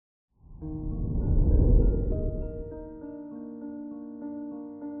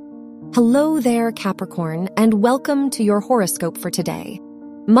Hello there, Capricorn, and welcome to your horoscope for today,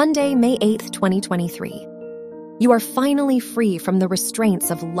 Monday, May 8th, 2023. You are finally free from the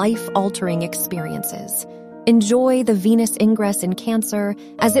restraints of life-altering experiences. Enjoy the Venus ingress in Cancer,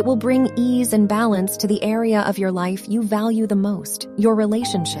 as it will bring ease and balance to the area of your life you value the most, your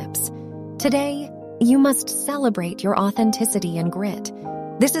relationships. Today, you must celebrate your authenticity and grit.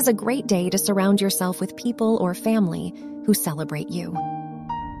 This is a great day to surround yourself with people or family who celebrate you.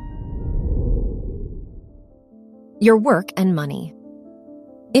 Your work and money.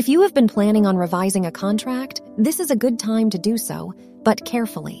 If you have been planning on revising a contract, this is a good time to do so, but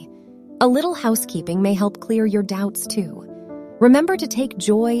carefully. A little housekeeping may help clear your doubts too. Remember to take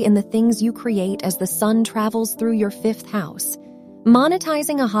joy in the things you create as the sun travels through your 5th house.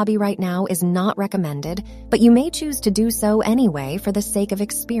 Monetizing a hobby right now is not recommended, but you may choose to do so anyway for the sake of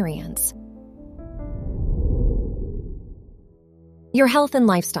experience. Your health and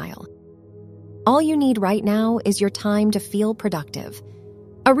lifestyle. All you need right now is your time to feel productive.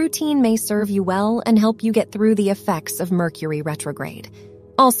 A routine may serve you well and help you get through the effects of Mercury retrograde.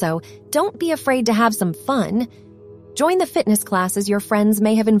 Also, don't be afraid to have some fun. Join the fitness classes your friends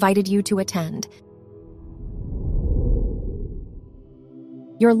may have invited you to attend.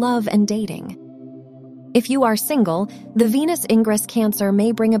 Your love and dating. If you are single, the Venus ingress Cancer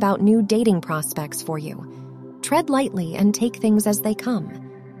may bring about new dating prospects for you. Tread lightly and take things as they come.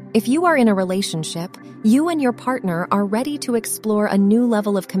 If you are in a relationship, you and your partner are ready to explore a new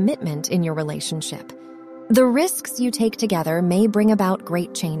level of commitment in your relationship. The risks you take together may bring about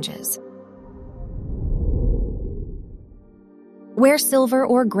great changes. Wear silver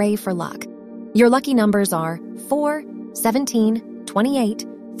or gray for luck. Your lucky numbers are 4, 17, 28,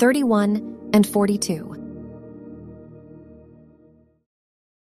 31, and 42.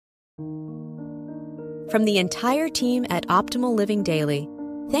 From the entire team at Optimal Living Daily,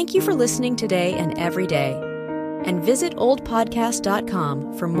 thank you for listening today and every day. And visit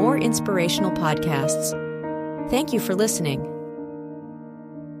oldpodcast.com for more inspirational podcasts. Thank you for listening.